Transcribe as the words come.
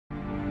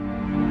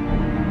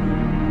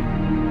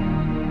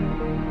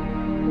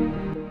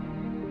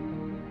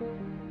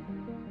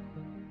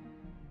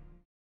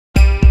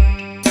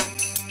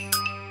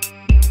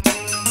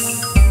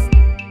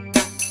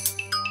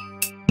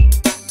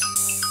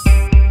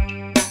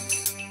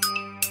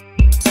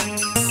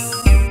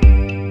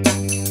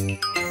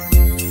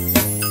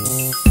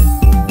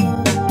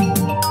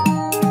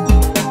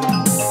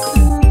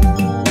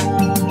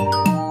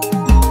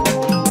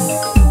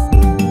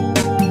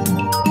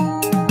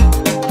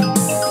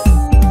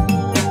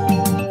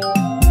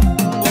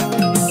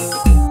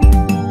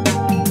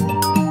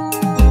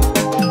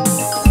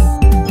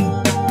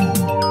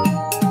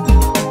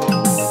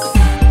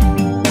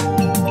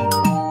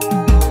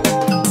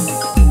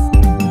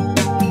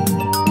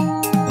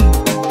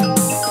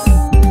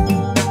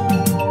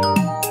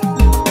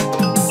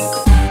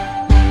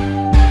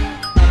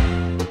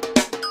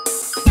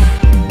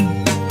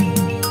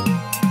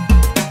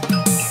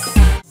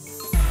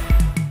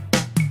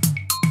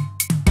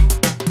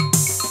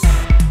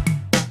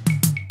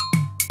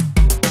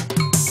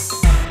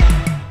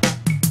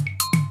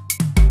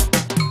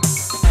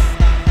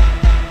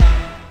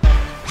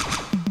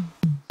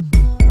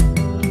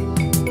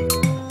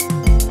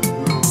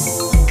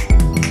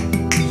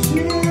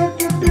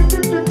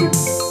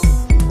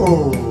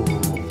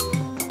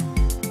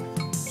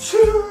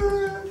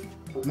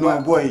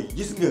non booy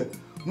gis nga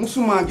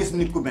musuma gis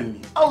nit ku mel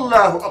nii.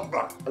 allahu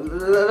akbar.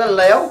 lan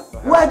la yow.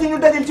 waa ji ñu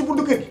dajal ci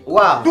buntu kër gi.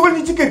 waaw dugal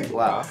ñu ci kër gi.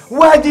 waaw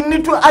waa ji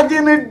nitu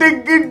àjjana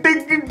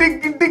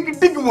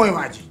dëgg mooy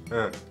waa ji.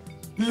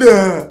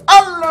 la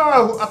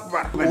allahu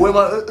akbar. woy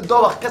ma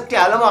doo wax qu'est-ce qu'il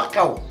y a la ma wax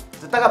xew.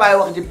 te taga bàyyi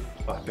wax ji.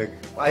 wax dëgg.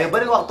 waaye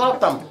bëri nga wax trop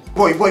tam.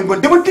 booy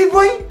dama tiit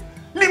booy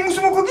lii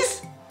musuma ko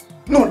gis.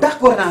 non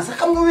d'accord naa sax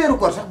xam nga weeru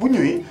koor sax bu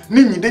ñëwee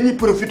nit ñi dañuy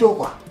profité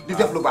quoi. di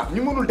def lu baax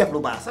ñu mënul def lu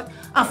baax sax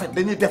en fait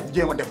dañuy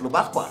jéem a def lu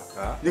baax quoi.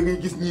 da ngay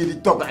gis ñii di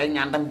togg ay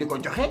ñaandam di ko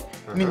joxe.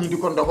 nit ñi di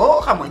ko ndogoo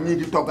xam nga ñii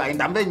di togg ay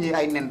ndambe ñii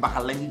ay nen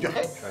baxal la ñuy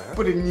joxe.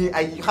 peut-être ñii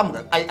ay xam nga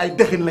ay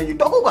dëxin la ñuy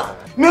togg quoi.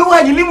 mais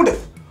waa ji li mu def.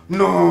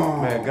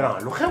 non mais grand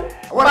lu xew.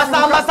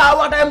 Massa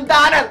wax dayam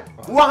daaneel.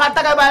 waxa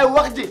taga bàyyi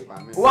wax ji.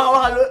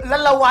 wax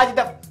lan la waa ji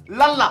def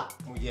lan la.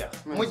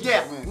 mu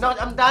jeex ndax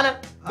am daaneel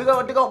di nga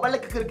wax ba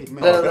lekk kër gi.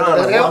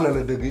 wax na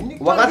la dëgg.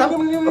 waxatam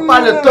pas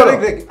le tolo.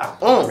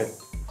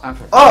 en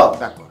fait oh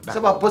d'accord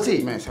c'est pas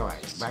possible. mais sa waay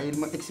bàyyil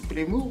ma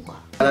exprimer wu quoi.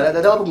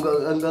 dama bëgg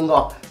nga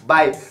wax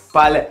bàyyi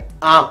parler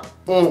en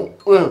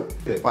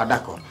waaw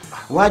d'accord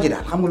waa ji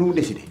daal xam nga lu mu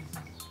décidé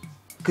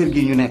kër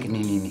gi ñu nekk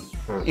nii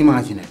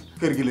imaginer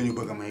kër gi la ñu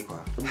bëgg a may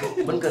quoi.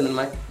 ban kër lañ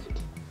may.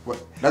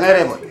 da ngay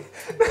rey booy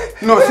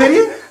non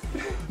sérieux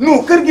non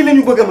kër gi la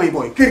ñu bëgg a may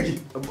booy kër gi.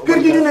 kër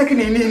gi ñu nekk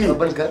nii.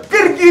 ban kër.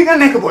 kër gi nga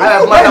nekk booy.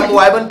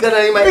 waaye ban kër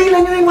la ñuy may. bii la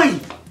ñuy may.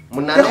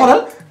 mun naa te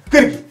xoolal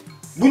kër gi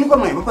bu ñu ko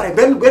may ba pare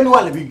benn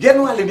wàll bi genn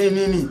wàll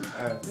nii.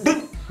 du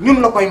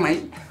ñun la koy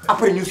may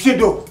après ñu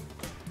séddoo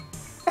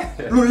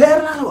lu leer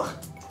laa la wax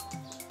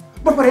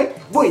ba pare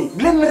booy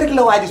lenn rek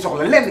la waa ji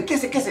soxla lenn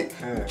kese.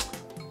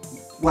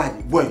 waa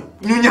ji booy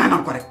ñu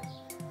ñaanal ko rek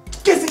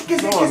kese.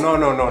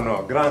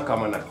 non grand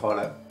kama nag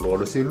xoolal.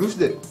 loolu c'est louche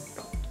de.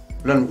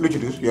 lan lu ci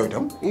dus yow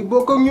itam. il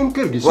bokk ak ñun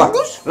kër gi. waaw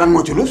lan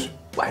moo ci lus.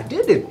 waaye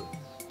déedéet.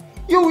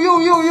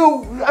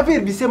 yow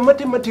affaire bi c'est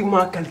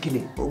mathématiquement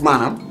calculé.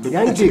 maanaam.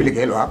 yaa ngi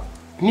expliqué waaw.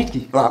 nit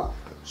ki. waaw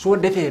soo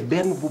defee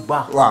benn bu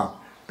baax. waaw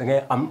da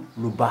ngay am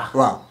lu baax.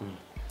 waaw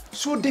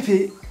soo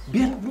defee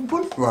benn lu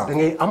bon. waaw da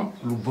ngay am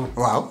lu bon.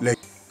 waaw léegi.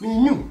 mais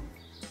ñun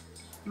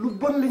lu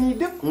bon la ñuy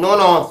def.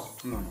 non.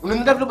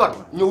 ñu def lu bon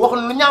ñu wax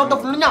lu ñaaw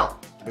def lu ñaaw.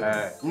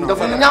 ñu def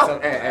lu ñaaw.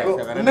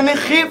 nañu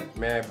xiif.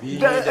 mais bii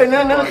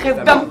nañu xiif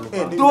dam.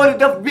 tool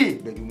def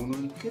bii.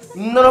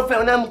 nono fe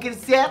na am kii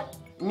seet.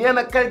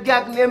 ñeeme kër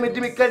jaag ñeeme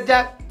dimi kër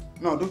jaag.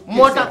 non du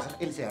moo tax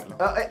il sert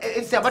la.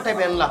 il sert ba tey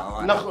benn la.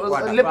 ndax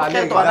waaw lépp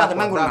xeetu waa daal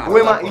nangu naa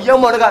oui ma yow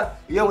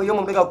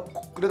moom da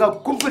nga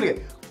compliqué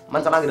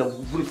man sama ngi dem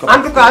buri ko.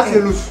 en tout cas c'est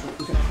louche.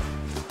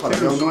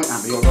 xoolal yow nooy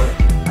ànd yow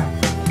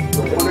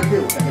doo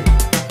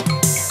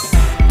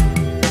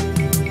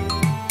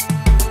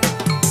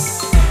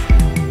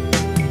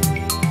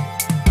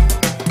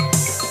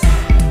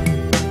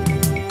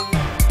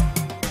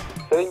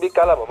sëriñ bi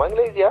kàllaama maa ngi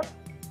lay ziar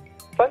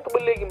sànq ba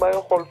léegi maa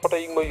ngi xool photo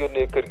yi nga ma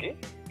yónnee kër gi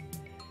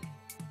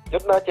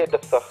jot naa cee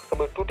def sax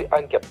sama tuuti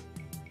enquête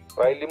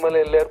waaye li ma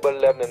lay leer ba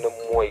leer na ne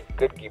mooy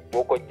kër gi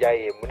boo ko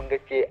jaayee mën nga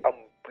cee am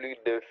plus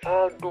de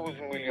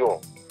 112 millions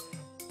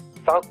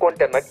sans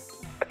compter nag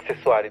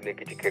accessoires yi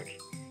nekk ci kër gi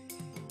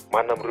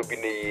maanaam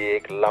robinet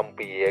yeeg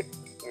lampe yeeg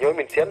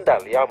ñoomin seen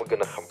daal yaa ma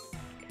gën a xam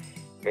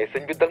mais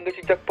sëñ bi dal nga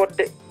ci jackpot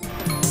de.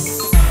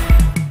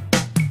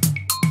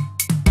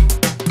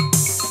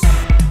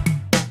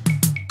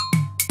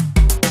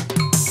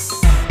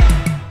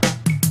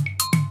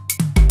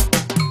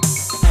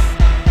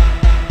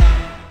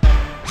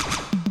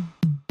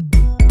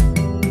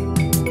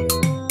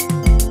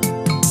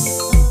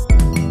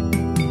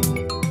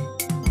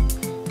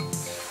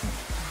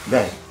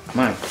 Gay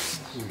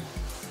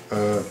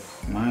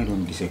maa ngi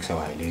doon gisee ak sa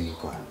waay léegi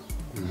quoi.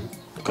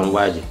 comme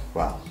waa ji.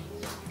 waaw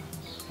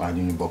waa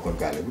ji ñu bokkal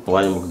gaale bi.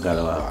 waa ji bokk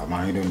gaale waaw. waaw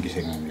maa ngi doon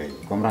gisee ak moom léegi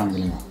comprendre nga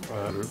li ma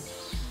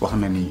wax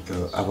na ni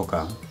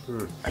avocat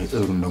ay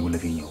heure ndogu la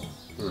fi ñëw.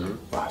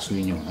 waaw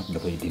suy ñëw nag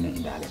dafay dina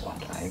indaale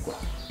contrat yi quoi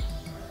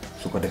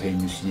su ko defee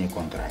ñu signé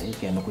contrat yi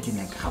kenn ku ci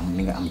nekk xam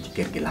li nga am ci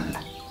kër gi lan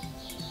la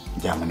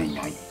jàmm ne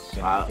ñooy.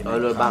 waaw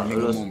loolu baax na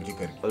moom ci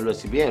kër gi. loolu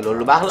c'est bien loolu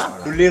lu baax la.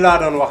 du lii laa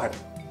doon waxat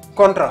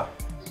contrat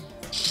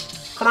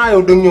xanaa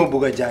yow da nga ñëw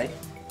bëgg a jaay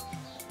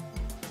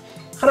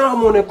xanaa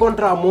xamoo ne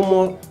contrat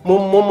moom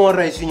moo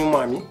rey suñu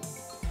maam yi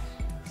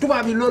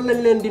tubaab yi loolu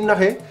lañ leen di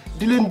naxee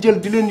di leen jël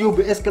di leen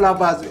yóbbu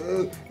esclavage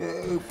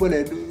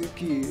fële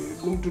kii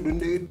nu mu tudd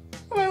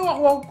damay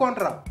wax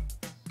contrat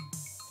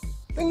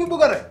da ñu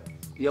bëgg a rey.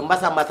 yow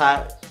mbasa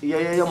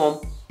yow moom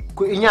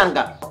ku ñaan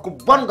nga ku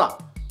bon nga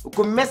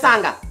ku mesa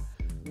nga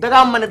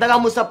dangaa mën ne dangaa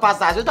mu sa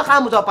passage yow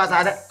taxaa mu sa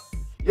passage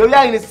yow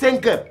yaa ngi ni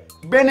 5 heures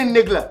benn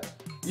néeg la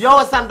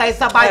yow sa ndey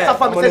sa baay sa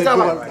famille sa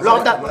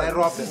loxo da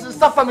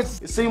sa famille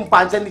suñu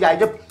paan seen liggéey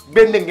yëpp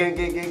benn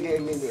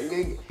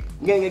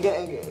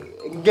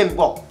ngeen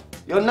bokk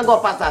yow nangoo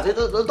passage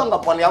yow tax nga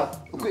bon yow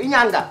ku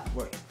ñaan nga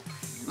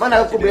man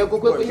ku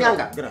ñaan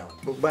nga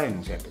bàyyi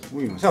mu seet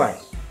wuyu ma sa waay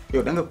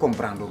yow da nga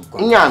comprendre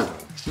ñaan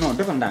non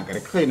dafa ndànk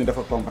rek xëy na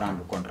dafa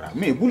comprendre contrat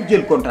mais bul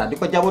jël contrat di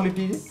ko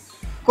diaboliser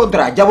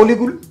contrat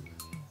diaboligul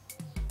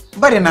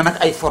bari na nag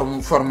ay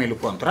formule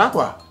contrat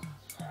quoi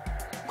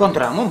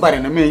contrat moom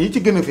bari na mais yi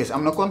ci gën a fees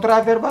am na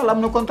contrat verbal am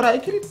na contrat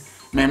écrit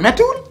mais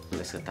méttiwul.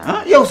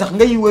 ah yow sax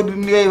ngay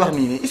wax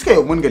nii est-ce que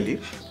yow mën nga lire.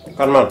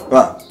 kan man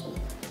waaw.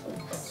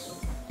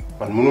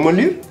 man mënuma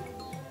lire.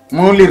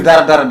 mënoo lire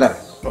dara.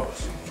 non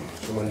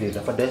su ma lire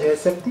dafa dese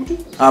set tuuti.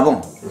 ah bon.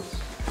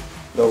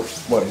 donc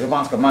bon je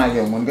pense que maa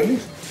yow mën nga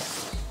lire.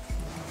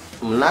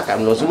 mun naa ko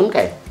am loolu su mun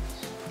kay.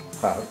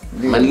 waaw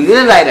man lii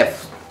la laay def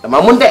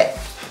dama mun de.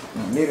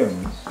 lire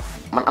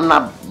man am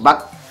naa bac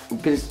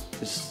plus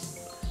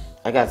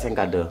égal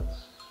 52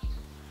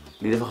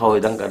 lii dafa xaw a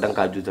da nga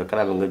kaa juutal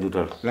kanam bi nga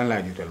juutal. lan laa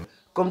juutal.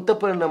 comme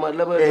tëppal na ma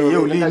la ma.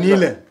 yow lii nii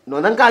la.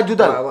 non da nga kaa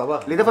juutal. waaw.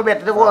 lii dafa bett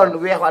dafa waroon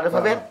weex waaw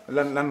dafa bett.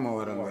 lan moo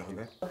waroon weex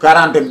bi.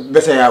 40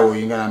 BCEAO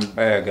yi nga naan.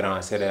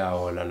 grand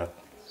CEDEAO la nag.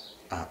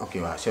 ah ok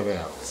waaw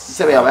CBAO.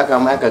 CBAO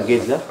ak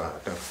géej la.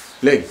 waaw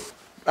léegi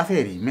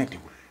affaire yi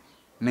méttiwul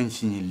nañ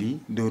signé lii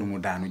dóor mu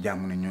daanu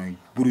jàmm na ñooy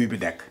bruit bi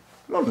dekk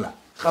loolu la.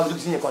 xam nga du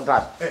signé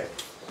contrat bi.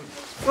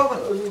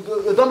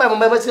 doo may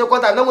ma signé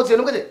contrat bi nangu signé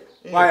nu ko de.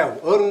 waaw yow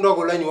heure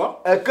ndogu lañu wax.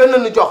 kën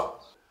nañu jox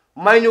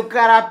may ñu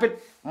karapit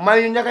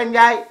may ñu ñaka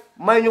njaay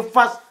may ñu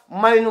fas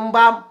may ñu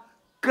mbaam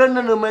kën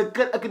nañu may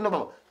kër ak i ndox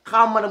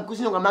xam ma dem ku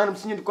signé ko maa ngi dem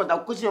signé di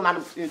contrat ku signé maa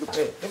dem signé di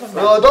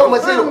contrat. doo ma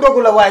signé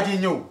ndogu la waa ji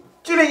ñëw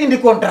ci la indi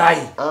contrat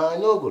yi. ah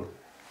ñëwagul.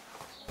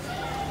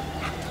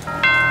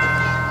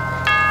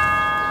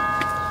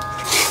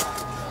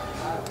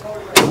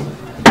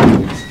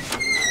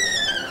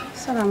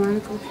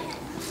 salaamaaleykum.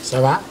 ça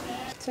va.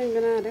 sëñ bi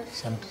naa def.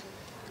 sant.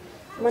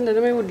 man de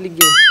damay wut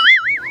liggéey.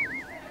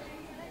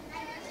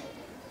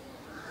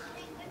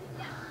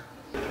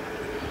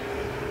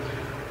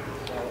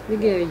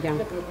 liggéeyu jàng.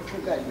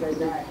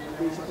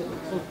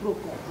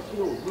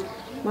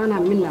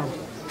 maanaam mbindaan.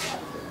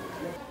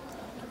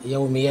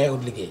 yow mi yaay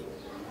ut liggéey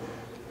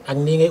ak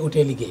nii ngay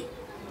utee liggéey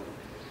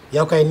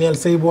yow kay neel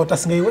sëy boo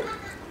tas ngay wër.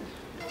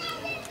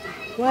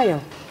 waaw yow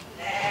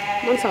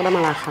man sax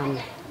dama laa xam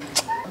ne.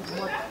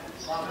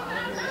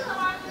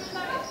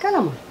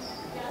 kalama.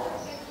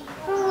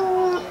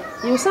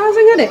 yow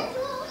changé nga de.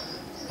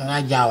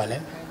 dangaa jaawale.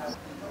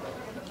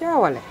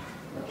 jaawale.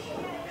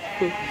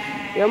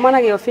 yow man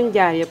ak yow fi ñu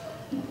jaar yëpp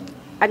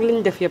ak li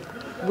ñu def yëpp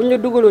buñ la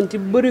dugaloon ci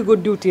bërigo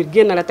diwtiir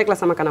génn la teg la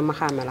sama kanam ma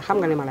xàmme la xam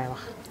nga li ma lay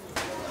wax.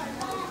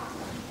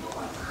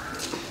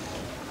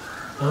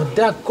 ah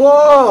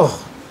d'accord.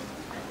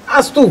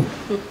 Astou.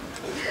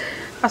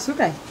 Astou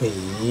kay.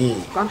 oui.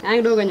 kon yaa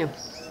ngi doog a ñëw.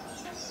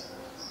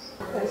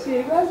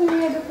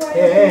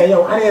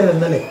 yow arrière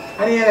na le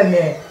arrière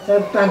ne sa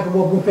tànk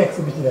boobu bu fekk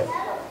si bi ci def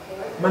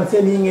man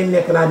seen yi ngeen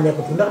nekk laa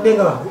nekkatu ndax dégg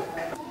nga wax bi.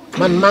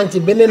 man maa ngi ci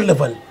beneen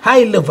level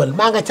high level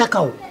maa nga ca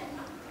kaw.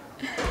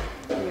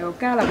 yow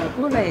kaalama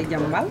ku lay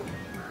jàmbal.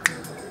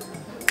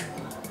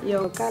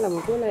 yow kaalama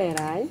ku lay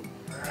raay.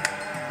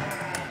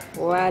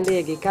 waa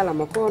léegi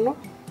kaalama koono.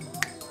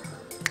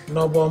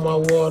 noboo ma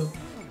woon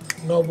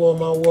noboo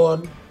ma woon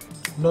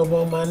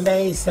noboo ma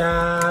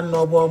ndeysaan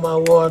noboo ma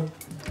woon.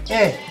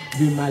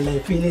 bi ma lay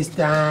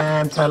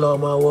filistaan taloo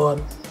ma woon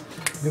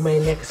bi may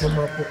nekk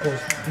sama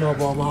pukkus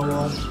noboo ma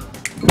woon.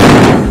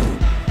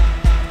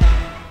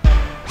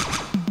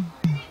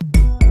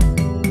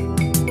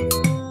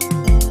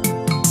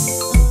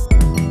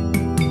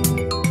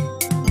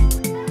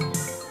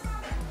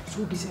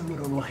 soo gisee ma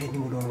doon waxee ni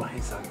ma doon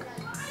waxee sànq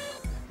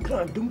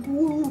grand dama ko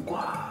wóorul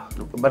quoi.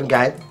 ban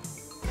gaay.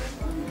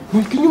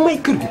 mooy ki ñu may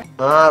kër gi.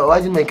 ah waa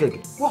ji may kër gi.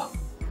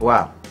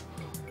 waaw.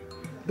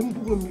 dama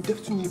bëggoon ñu def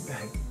suñuy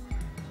pexe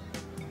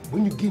ba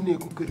ñu génnee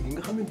ko kër gi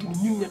nga xamante ni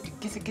ñun ñett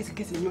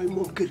kese ñooy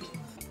moom kër gi.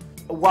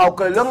 waaw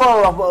kay la nga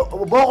wax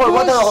boo xool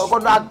boo tax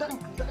kon daal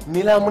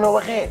nii laa mën a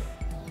waxee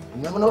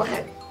nii laa mën a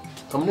waxee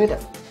xam nuy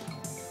def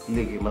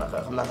léegi man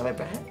xam naa samay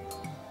pexe.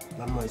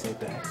 lan mooy say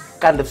pexe.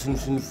 kan def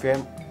suñu feem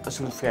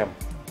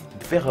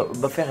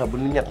ba fexe bu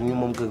ñu ñett ñu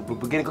moom kër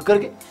ba génne ko kër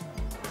gi.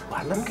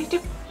 waaw lan koy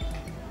def.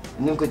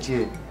 ñu ngi ko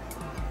ci.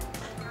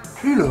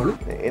 fii loolu.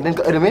 dañ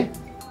ko éliminer.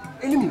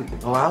 éliminer.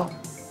 waaw.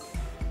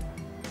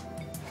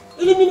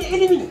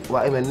 éliminer.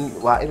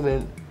 waa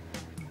éliminer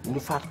ñu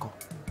faat ko.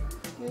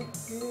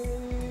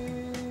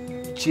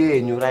 ci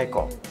ñu ray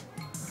ko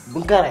bu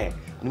ñu ko rayee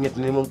ñu ñett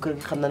ne moom kër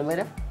gi xam na ne may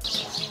def.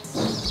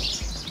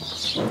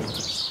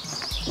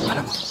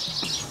 Adama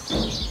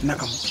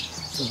naka ma.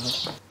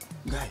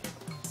 gaay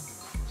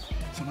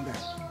sama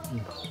gaay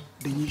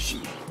dañuy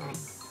signé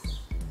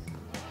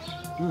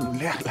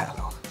leer laa la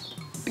wax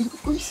dañ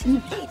koy signé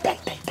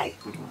tey.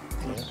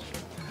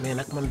 mais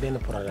nag man benn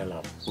problème la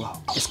am. waaw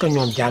est-ce que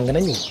ñoom jàng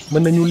nañu.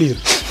 mën nañu lire.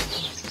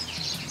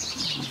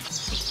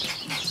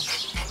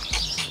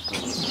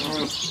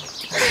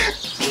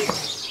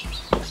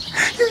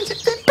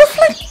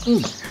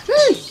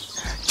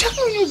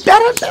 jànguñu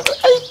dara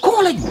ay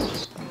koo lañu.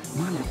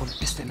 maa ngi xool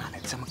testé naa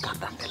leen sama carte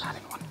d'identité laa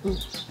leen wan.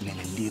 ne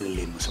leen liiral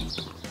leen ma sama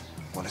tur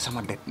wala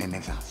sama date de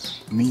naissance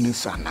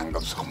 1900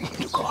 nangam sax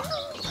mënuñu ko wax.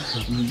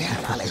 lu leer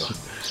laa lay wax.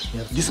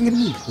 gis nga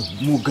nii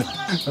moo gën.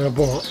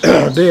 bon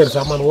d'ailleurs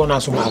sax man woo naa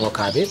suma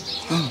avocat bi.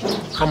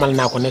 xamal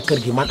naa ko ne kër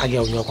gi man ak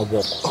yow ñoo ko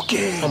bokk. ok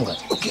xam nga.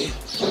 ok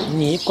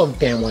ñii comme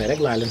témoin rek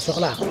laa leen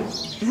soxlaa.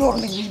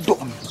 loolu la ñuy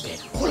doon.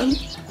 xoolal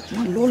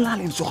man loolu laa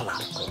leen soxlaa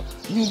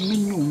ñoom nañ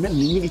ñëw mel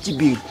ni ñu ngi ci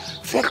biir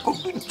fekk ko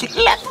duñ ci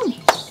lekk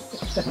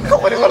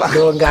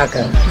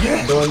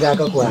doo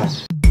ngaaka quoi.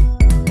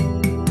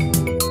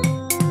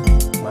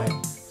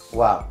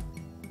 waaw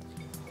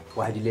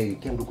waa ji léegi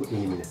kenn du ko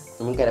éliminer.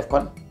 mu ngi koy def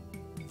kon.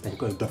 dañ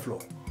koy dofloo.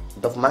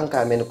 dof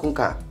manka mel ni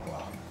kunka.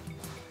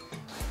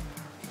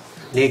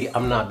 léegi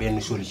am naa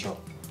benn solution.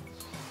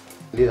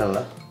 lii lan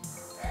la.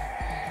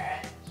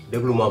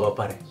 déglu ma ba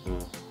pare.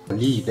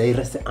 lii day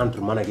rester entre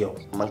man ak yow.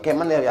 man kay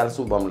man yàlla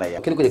suuf boom lay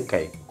yem. kenn ko yëg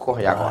kay ko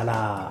wax yaa ko wax.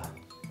 voilà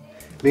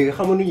léegi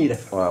xam nga nu ñuy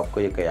def. waaw ko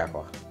yëg kay yaa ko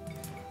wax.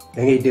 da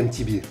ngay dem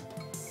ci biir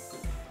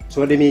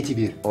soo demee ci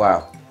biir.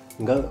 waaw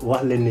nga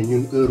wax leen ne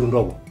ñun heure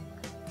ndogu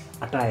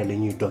ataaya la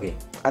ñuy dogee.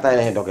 ataaya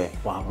la ñuy dogee.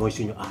 waaw mooy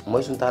suñu aat.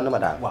 mooy suñu tàndarma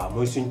daal. waaw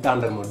mooy suñu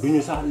tàndarma du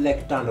ñu sax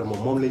lekk tàndarma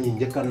moom la ñuy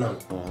njëkk a naan.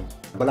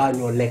 balaa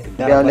ñoo lekk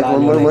dara balaa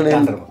ñoo lekk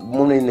tàndarma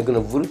moom lañ ne gën a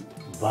vul.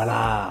 voilà.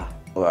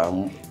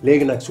 waaw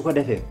léegi nag su ko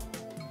defee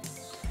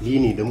lii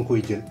nii dama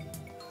koy jël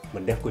ma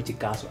def ko ci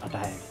kaasu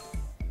ataaya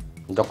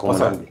bi. jox ko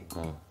poson bi.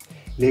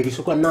 léegi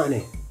su ko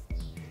naanee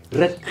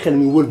rek xel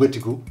mi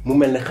wëlbatiku mu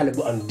mel ne xale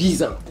bu am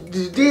 10 ans.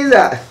 10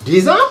 ans.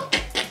 10 ans.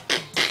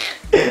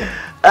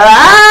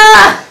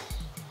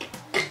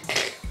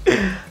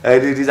 ay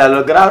 10 ans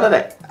loolu garaaw na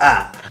de.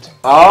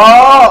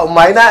 oh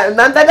may naan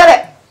daga de.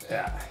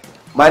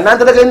 may naan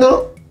daga nduru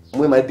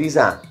muy may 10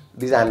 ans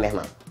 10 ans neex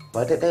na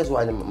waaye tey su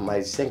wàññi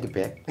may 5 p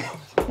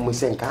muy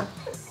 5 ans.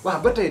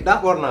 waaw ba tey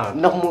d'accord naa.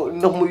 ndax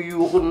mu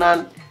yuuxu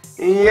naan.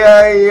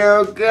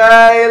 yow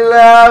kaay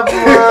la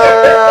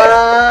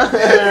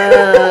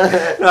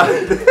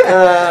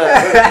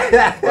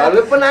waaw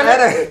lépp naa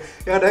ne.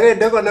 yow da ngay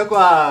déggoon ne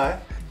quoi.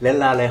 leen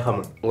laa lay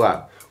xamal. waaw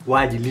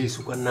waa ji lii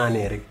su ko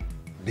naanee rek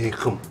day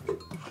xëm.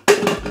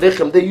 day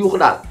xam day yuuxu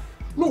daal.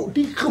 non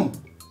day xëm.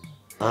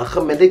 ah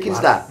xam ne day kii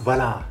daal.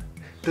 voilà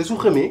te su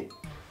xamee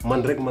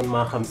man rek man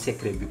maa xam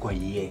secret bi koy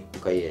yee. bi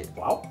koy yee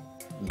waaw.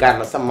 gaar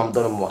na sama mam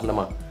doon ma wax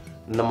dama wax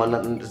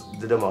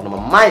na ma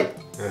maay.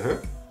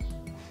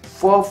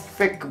 foo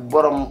fekk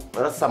borom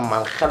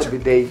rasamaan xel bi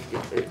day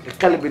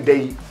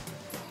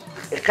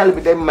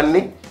man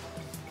ni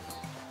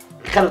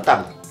xelu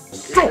tàmm.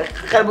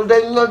 xel bi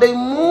day ñool day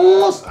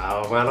muus.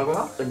 waaw maa la ko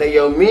wax. day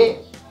yow mii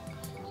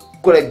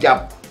ku la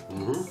jàpp.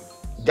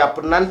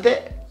 jàpp nante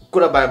ku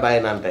la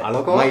bàyyi nante.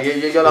 alors que mooy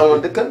yow la amoon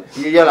dëkkal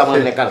yow la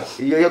amoon nekkal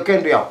yow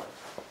kenn du yow.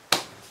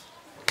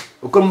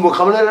 kon boog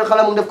xam nga ne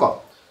xale mu def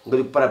ko nga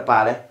di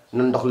préparé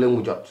na ndox leen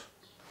mu jot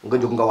nga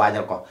jóg nga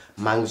waajal ko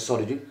maa ngi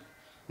sori ji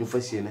ñu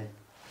fas yéene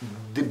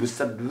début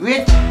set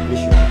wécc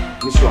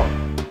mission.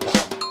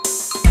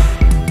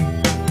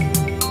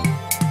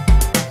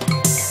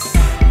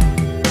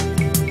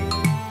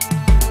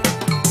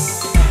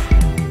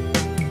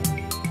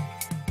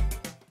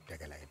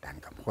 tegalay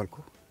tànkam xool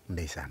ko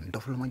ndeysaan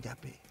dof la ma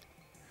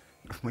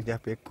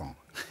jàppee kon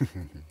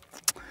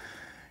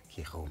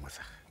kii xawuma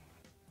sax.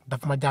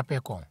 daf ma jàppee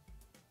kon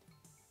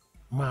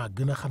maa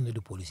gën a xam ne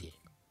du policier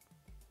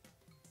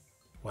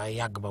waaye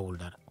yàgg bawul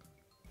dara.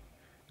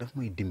 daf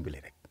may dimbali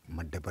rek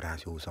ma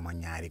débarrassé wu sama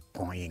ñaari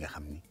con yi nga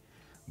xam ni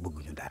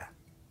bëgguñu dara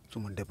su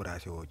ma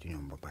débarrassé woo ci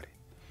ñoom ba pare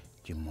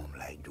ci moom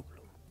laay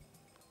jublu.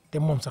 te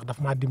moom sax daf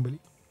maa dimbali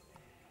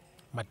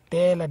ma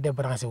teel a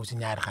débranché wu si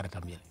ñaari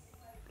xaritam yi.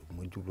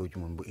 ma jubloo ci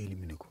moom ba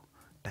éliminé ko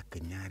takk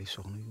ñaari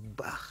soxna yu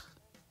baax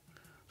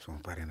su ma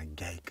paree nag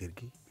jaay kër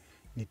gi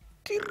ni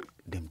tir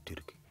dem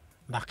Turquie.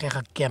 ndax xeex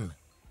ak kenn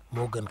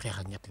moo gën xeex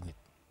ak ñetti nit.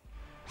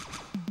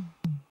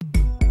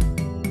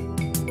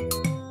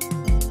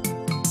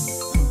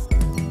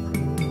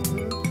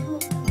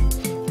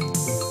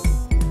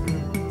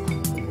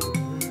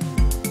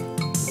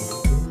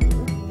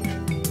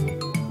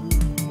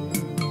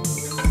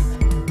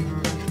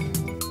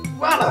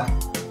 voilà.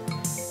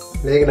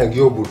 léegi nag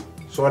yóbbul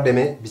soo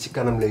demee bi ci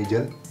kanam lay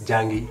jël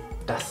jàngi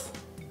tas.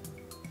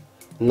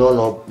 non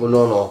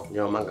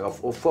yow man nga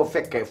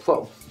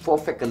foo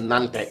fekk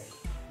nante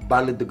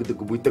bànn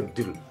dëgg-dëgg buy tëgg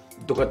dil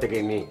du ko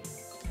tegee nii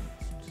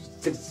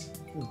si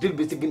dil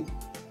bi si gin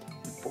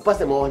parce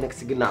que moo wax nekk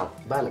si ginnaaw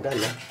bànn gàll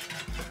la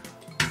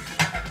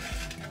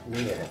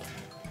nii nga def.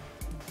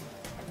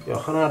 yow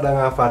xanaa da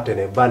ngaa fàtte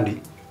ne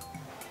bandi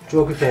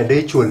cooki fin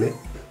day cóole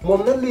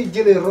moom nan lay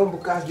jëlee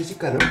romb kaas bi ci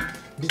kanam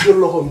di jël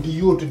loxoom di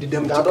yóotu di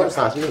dem. daa doon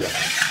sens nii la.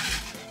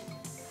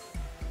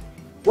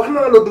 wax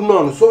naa la du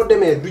noonu soo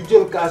demee du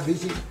jël kaas bi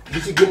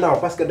ci ginnaaw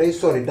parce que day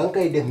sori da nga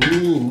koy def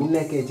nii mu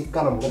nekkee ci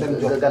kanam nga dem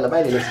jox. gàll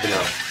bàyyi li nekk si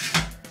ginnaaw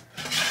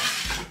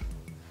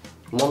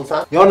moom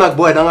sax. yow nag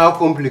booy da ngaa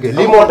compliqué.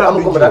 lii moo tax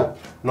du daal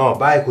non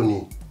bàyyi ko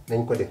nii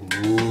nañ ko def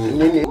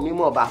nii. nii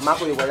moo baax maa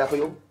ko yóbbu yaa ko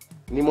yóbbu.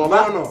 nii moo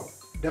baax non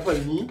defal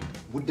nii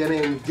bu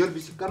demee ñu jël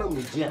bi ci kanam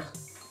mu jeex.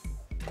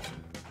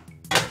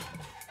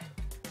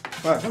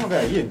 waaw sama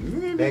gars yi yéen.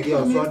 léegi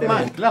yow soo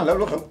demee lan la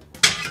lu xew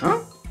ah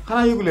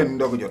xanaa yëgu leen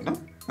ndogu jot na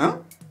ah.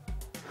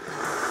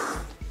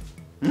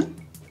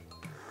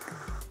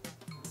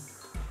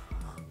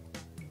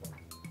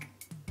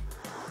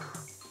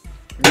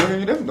 loolu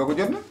ñu def ndogu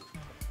jot na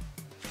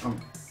am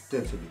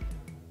teel sa biir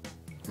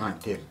maa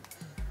teel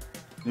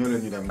ñëw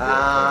leen ñu dem.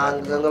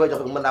 nga may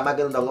jox man daa maa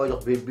gën a ndaw nga may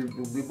jox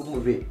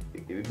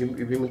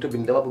bi mu tëbbi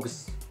dama bëgg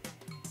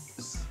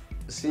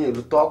signé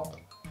lu toog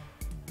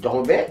jox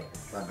ma bee.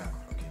 waaw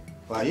d'accord ok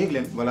waaw yéeg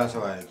leen balaa sa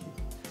waay kii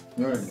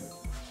ñëw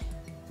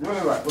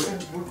leen waay bu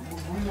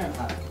leen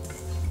xaar.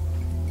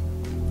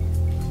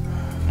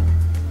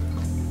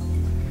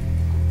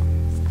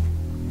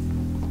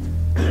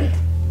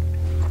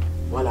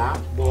 voilà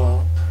bon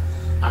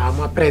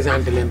ma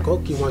présenté leen ko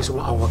kii mooy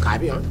suma avocat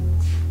bi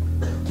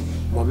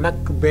moom nag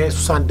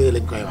B62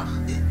 lañ koy wax.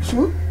 su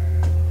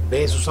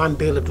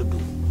B62 la tudd.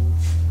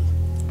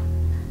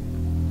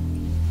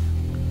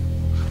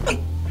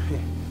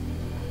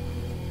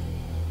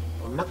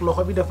 moom nag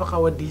loxo bi dafa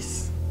xaw a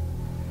diis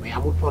mais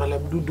amul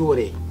problème du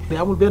dóoree. mais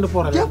amul benn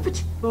problème jàpp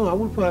ci. non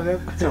amul problème.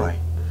 sa waay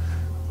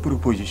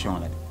proposition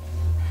la de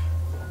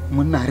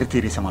mën naa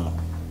retirer sama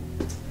loxo.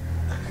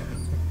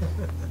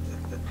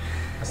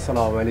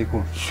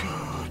 asalaamaaleykum.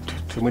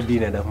 su ma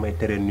diine daf may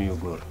tere nuyu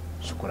góor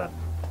sukuraat.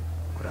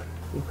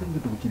 yow kañ nga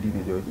dugg ci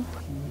diine jooju.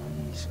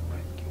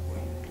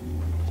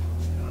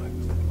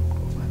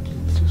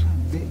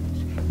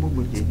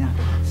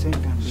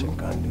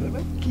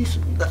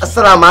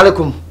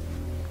 asalaamaaleykum.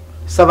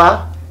 ça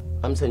va.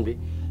 am sëñ bi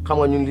xam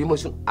nga ñun lii mooy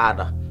suñu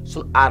aada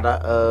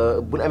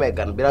bu ñu amee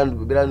gan bi daan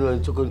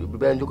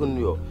njëkk a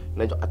nuyoo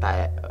nañ jox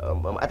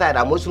ataaya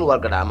daal mooy suñu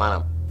warga daal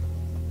maanaam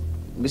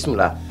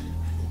bismillah.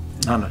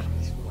 non.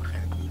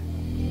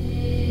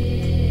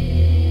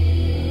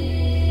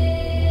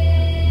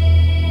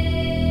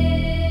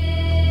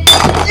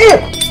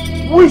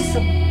 wuy sa.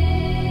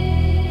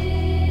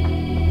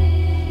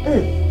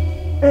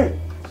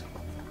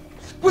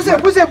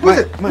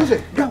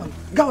 poussez.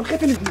 gaawal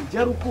xetali bi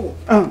jaru ko.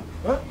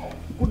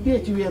 ku dee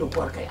ci weeru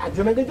koor kay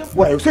àjjana nga jëf.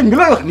 waaye sëñ bi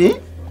lay wax nii.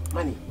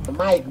 mani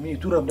maayik mii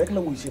turam rek la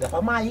wuy si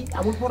dafa maayi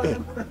amul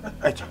problème.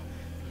 ayca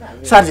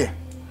chargé.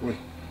 oui.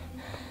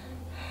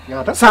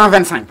 ñaata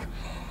 125.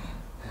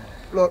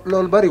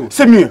 loolu bariwul.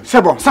 c'est mieux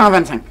c'est bon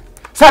 125.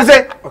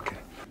 chargé. ok.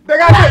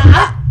 dégagez.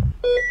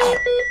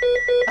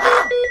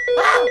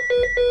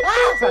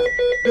 chargé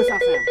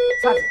 250.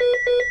 chargé.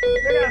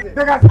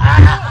 dégagez.